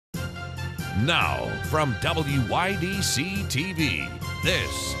Now, from WYDC TV,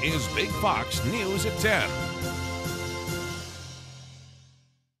 this is Big Fox News at 10.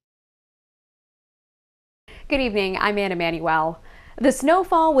 Good evening, I'm Anna Manuel. The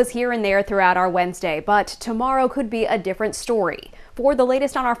snowfall was here and there throughout our Wednesday, but tomorrow could be a different story. For the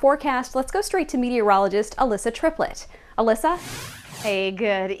latest on our forecast, let's go straight to meteorologist Alyssa Triplett. Alyssa? Hey,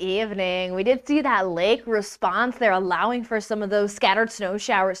 good evening. We did see that lake response there, allowing for some of those scattered snow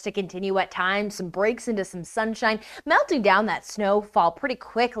showers to continue at times, some breaks into some sunshine, melting down that snowfall pretty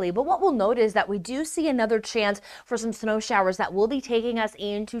quickly. But what we'll note is that we do see another chance for some snow showers that will be taking us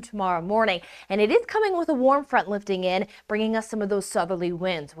into tomorrow morning. And it is coming with a warm front lifting in, bringing us some of those southerly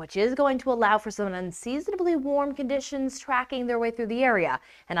winds, which is going to allow for some unseasonably warm conditions tracking their way through the area.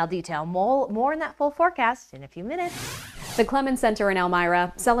 And I'll detail more in that full forecast in a few minutes. The Clemens Center in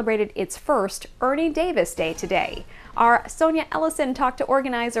Elmira celebrated its first Ernie Davis Day today. Our Sonia Ellison talked to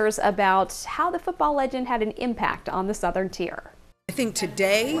organizers about how the football legend had an impact on the Southern Tier. I think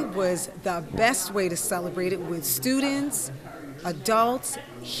today was the best way to celebrate it with students, adults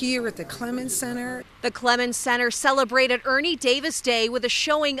here at the Clemens Center. The Clemens Center celebrated Ernie Davis Day with a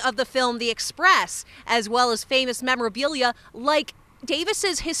showing of the film The Express, as well as famous memorabilia like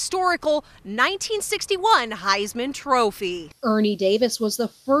Davis's historical 1961 Heisman Trophy. Ernie Davis was the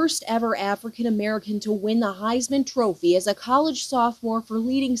first ever African American to win the Heisman Trophy as a college sophomore for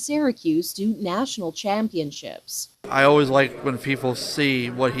leading Syracuse to national championships. I always like when people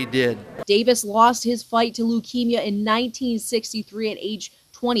see what he did. Davis lost his fight to leukemia in 1963 at age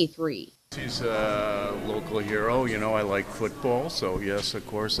 23. He's a local hero. You know, I like football, so yes, of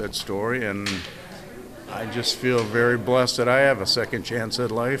course, that story. And I just feel very blessed that I have a second chance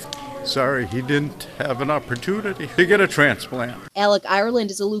at life. Sorry, he didn't have an opportunity to get a transplant. Alec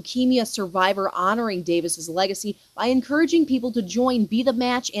Ireland is a leukemia survivor honoring Davis's legacy by encouraging people to join Be the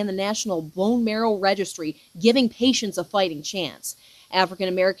Match and the National Bone Marrow Registry, giving patients a fighting chance. African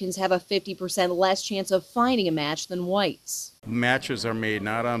Americans have a 50% less chance of finding a match than whites. Matches are made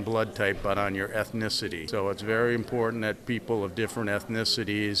not on blood type, but on your ethnicity. So it's very important that people of different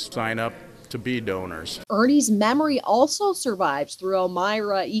ethnicities sign up to be donors. Ernie's memory also survives through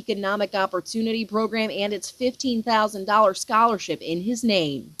Elmira Economic Opportunity Program and its $15,000 scholarship in his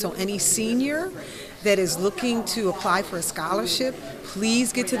name. So any senior that is looking to apply for a scholarship,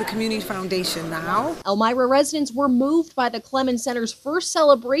 please get to the Community Foundation now. Elmira residents were moved by the Clemens Center's first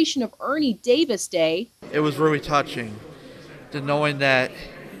celebration of Ernie Davis Day. It was really touching, to knowing that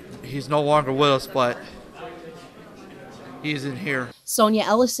he's no longer with us, but he's in here. Sonia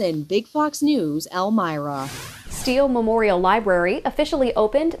Ellison, Big Fox News, Elmira. Steele Memorial Library officially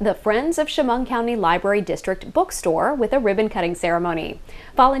opened the Friends of Chemung County Library District bookstore with a ribbon-cutting ceremony.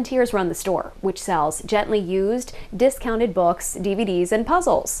 Volunteers run the store, which sells gently used, discounted books, DVDs, and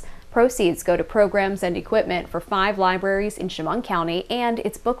puzzles. Proceeds go to programs and equipment for 5 libraries in Chemung County and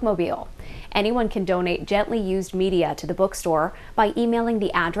its bookmobile. Anyone can donate gently used media to the bookstore by emailing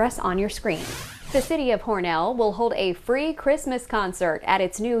the address on your screen. The city of Hornell will hold a free Christmas concert at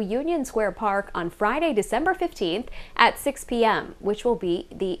its new Union Square Park on Friday, December 15th at 6 p.m., which will be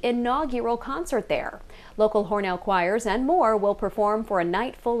the inaugural concert there. Local Hornell choirs and more will perform for a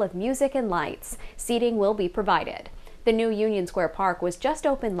night full of music and lights. Seating will be provided. The new Union Square Park was just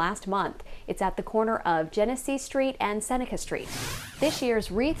opened last month. It's at the corner of Genesee Street and Seneca Street. This year's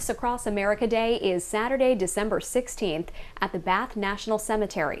Wreaths Across America Day is Saturday, December 16th at the Bath National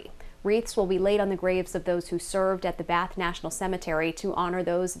Cemetery. Wreaths will be laid on the graves of those who served at the Bath National Cemetery to honor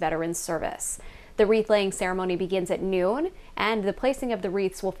those veterans' service. The wreath-laying ceremony begins at noon, and the placing of the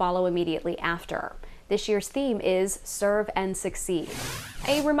wreaths will follow immediately after. This year's theme is Serve and Succeed.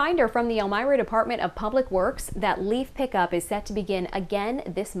 A reminder from the Elmira Department of Public Works that leaf pickup is set to begin again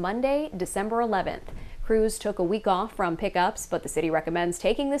this Monday, December 11th. Crews took a week off from pickups, but the city recommends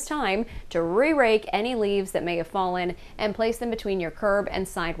taking this time to re-rake any leaves that may have fallen and place them between your curb and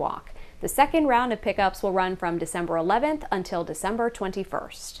sidewalk. The second round of pickups will run from December 11th until December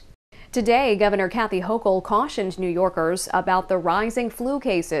 21st. Today, Governor Kathy Hochul cautioned New Yorkers about the rising flu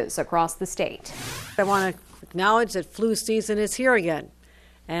cases across the state. I want to acknowledge that flu season is here again,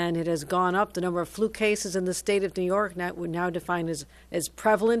 and it has gone up. The number of flu cases in the state of New York now defined as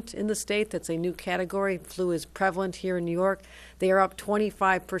prevalent in the state. That's a new category. Flu is prevalent here in New York. They are up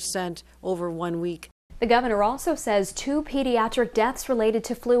 25% over 1 week. The governor also says 2 pediatric deaths related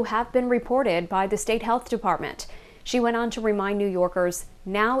to flu have been reported by the state health department. She went on to remind New Yorkers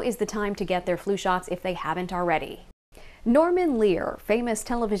now is the time to get their flu shots if they haven't already. Norman Lear, famous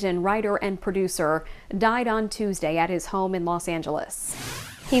television writer and producer, died on Tuesday at his home in Los Angeles.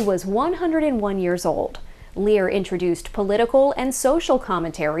 He was 101 years old. Lear introduced political and social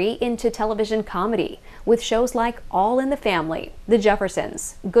commentary into television comedy with shows like All in the Family, The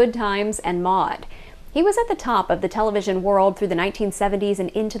Jeffersons, Good Times, and Maude. He was at the top of the television world through the 1970s and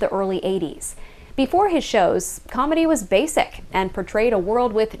into the early 80s. Before his shows, comedy was basic and portrayed a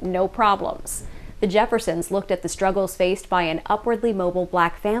world with no problems. The Jeffersons looked at the struggles faced by an upwardly mobile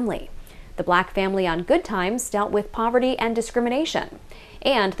black family. The black family on Good Times dealt with poverty and discrimination.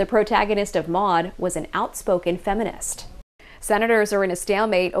 And the protagonist of Maude was an outspoken feminist. Senators are in a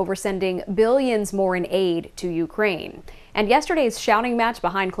stalemate over sending billions more in aid to Ukraine. And yesterday's shouting match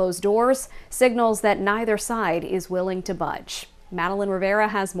behind closed doors signals that neither side is willing to budge. Madeline Rivera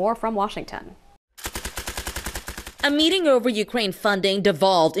has more from Washington. A meeting over Ukraine funding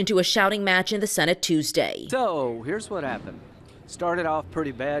devolved into a shouting match in the Senate Tuesday. So, here's what happened. Started off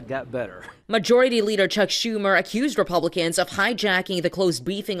pretty bad, got better. Majority Leader Chuck Schumer accused Republicans of hijacking the closed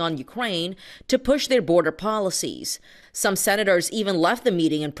briefing on Ukraine to push their border policies. Some senators even left the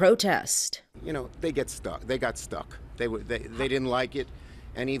meeting in protest. You know, they got stuck. They didn't like it.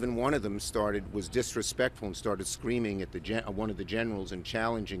 And even one of them was disrespectful and started screaming at one of the generals and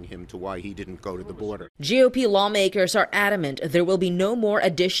challenging him to why he didn't go to the border. GOP lawmakers are adamant there will be no more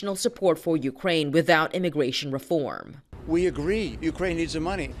additional support for Ukraine without immigration reform. We agree Ukraine needs the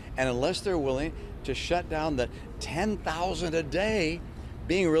money, and unless they're willing to shut down the 10,000 a day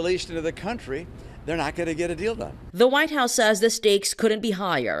being released into the country, they're not going to get a deal done. The White House says the stakes couldn't be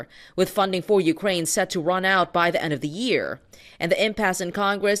higher, with funding for Ukraine set to run out by the end of the year. And the impasse in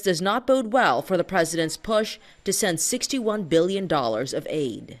Congress does not bode well for the president's push to send $61 billion of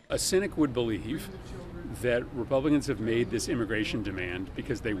aid. A cynic would believe that Republicans have made this immigration demand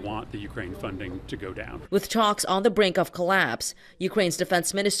because they want the Ukraine funding to go down. With talks on the brink of collapse, Ukraine's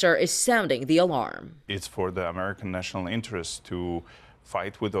defense minister is sounding the alarm. It's for the American national interest to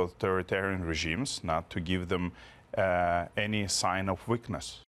fight with authoritarian regimes, not to give them any sign of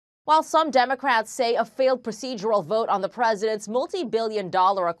weakness. While some Democrats say a failed procedural vote on the president's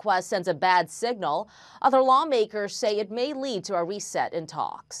multi-billion-dollar request sends a bad signal, other lawmakers say it may lead to a reset in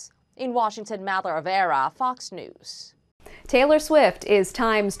talks. In Washington, Madeline Rivera, Fox News. Taylor Swift is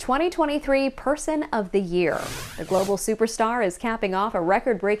Time's 2023 Person of the Year. The global superstar is capping off a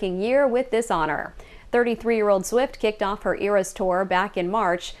record-breaking year with this honor. 33-year-old Swift kicked off her Eras tour back in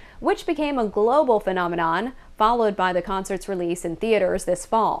March, which became a global phenomenon, followed by the concert's release in theaters this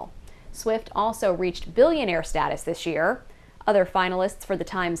fall. Swift also reached billionaire status this year. Other finalists for the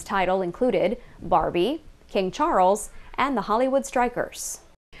Times title included Barbie, King Charles, and the Hollywood Strikers.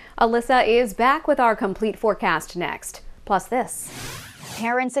 Alyssa is back with our complete forecast next. Plus this.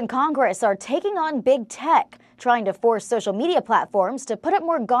 Parents in Congress are taking on big tech, trying to force social media platforms to put up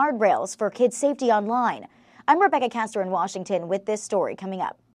more guardrails for kids' safety online. I'm Rebecca Castor in Washington with this story coming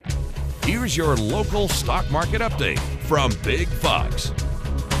up. Here's your local stock market update from Big Fox.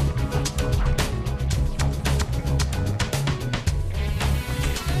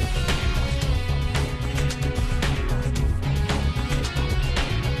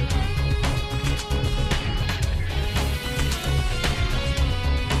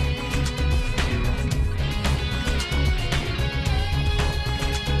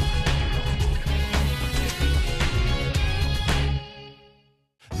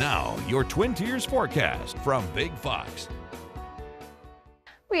 Now, your Twin Tiers forecast from Big Fox.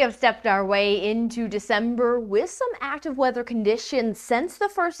 We have stepped our way into December with some active weather conditions since the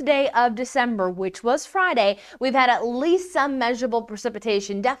first day of December, which was Friday. We've had at least some measurable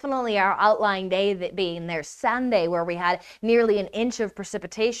precipitation, definitely our outlying day that being there Sunday, where we had nearly an inch of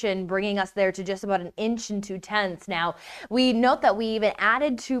precipitation, bringing us there to just about an inch and 2/10. Now, we note that we even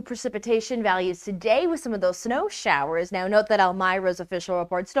added to precipitation values today with some of those snow showers. Now, note that Elmira's official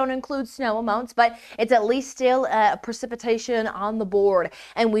reports don't include snow amounts, but it's at least still precipitation on the board.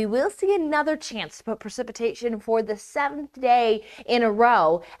 And we will see another chance to put precipitation for the 7th day in a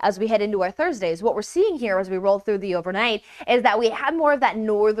row as we head into our Thursdays. What we're seeing here as we roll through the overnight is that we have more of that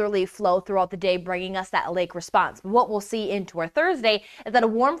northerly flow throughout the day, bringing us that lake response. But what we'll see into our Thursday is that a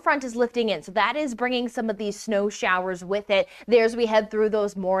warm front is lifting in. So that is bringing some of these snow showers with it there as we head through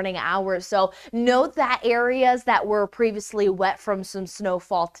those morning hours. So note that areas that were previously wet from some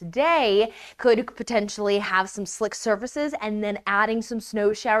snowfall today could potentially have some slick surfaces, and then adding some snow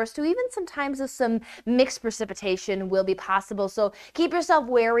snow showers to even sometimes some mixed precipitation will be possible. So keep yourself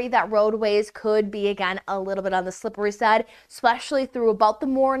wary that roadways could be again a little bit on the slippery side, especially through about the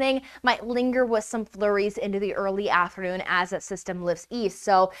morning. Might linger with some flurries into the early afternoon as that system lifts east.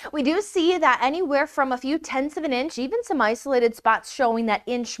 So we do see that anywhere from a few tenths of an inch, even some isolated spots showing that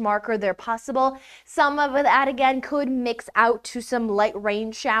inch marker there possible. Some of that again could mix out to some light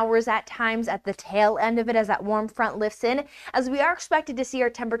rain showers at times at the tail end of it as that warm front lifts in, as we are expected to see our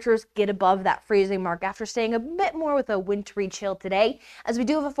temperatures get above that freezing mark after staying a bit more with a wintry chill today, as we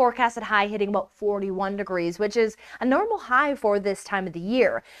do have a forecasted high hitting about 41 degrees, which is a normal high for this time of the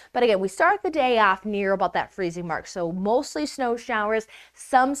year. But again, we start the day off near about that freezing mark, so mostly snow showers,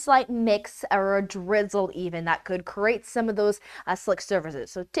 some slight mix or a drizzle even that could create some of those slick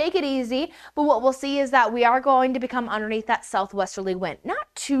surfaces. So take it easy, but what we'll see is that we are going to become underneath that southwesterly wind.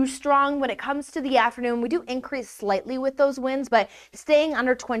 Not too strong when it comes to the afternoon. We do increase slightly with those winds, but staying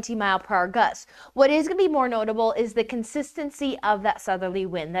under 20-mile-per-hour gusts. What is going to be more notable is the consistency of that southerly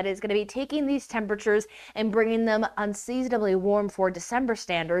wind that is going to be taking these temperatures and bringing them unseasonably warm for December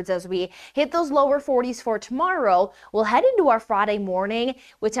standards. As we hit those lower 40s for tomorrow, we'll head into our Friday morning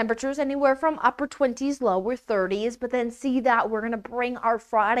with temperatures anywhere from upper 20s, lower 30s, but then see that we're going to bring our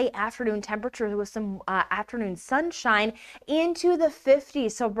Friday afternoon temperatures with some afternoon sunshine into the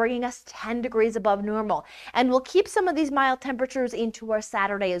 50s, so bringing us 10 degrees above normal. And we'll keep some of these mild temperatures into our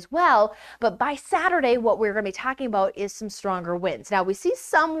Saturday as well, but by Saturday what we're going to be talking about is some stronger winds. Now we see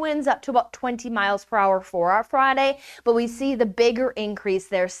some winds up to about 20 miles per hour for our Friday, but we see the bigger increase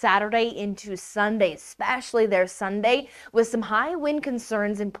there Saturday into Sunday, especially there Sunday, with some high wind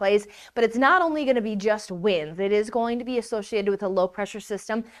concerns in place. But it's not only going to be just winds, it is going to be associated with a low pressure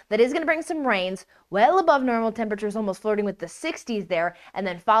system that is going to bring some rains well above normal temperatures, almost flirting with the 60s there. And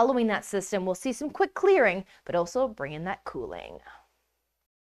then following that system, we'll see some quick clearing, but also bringing that cooling.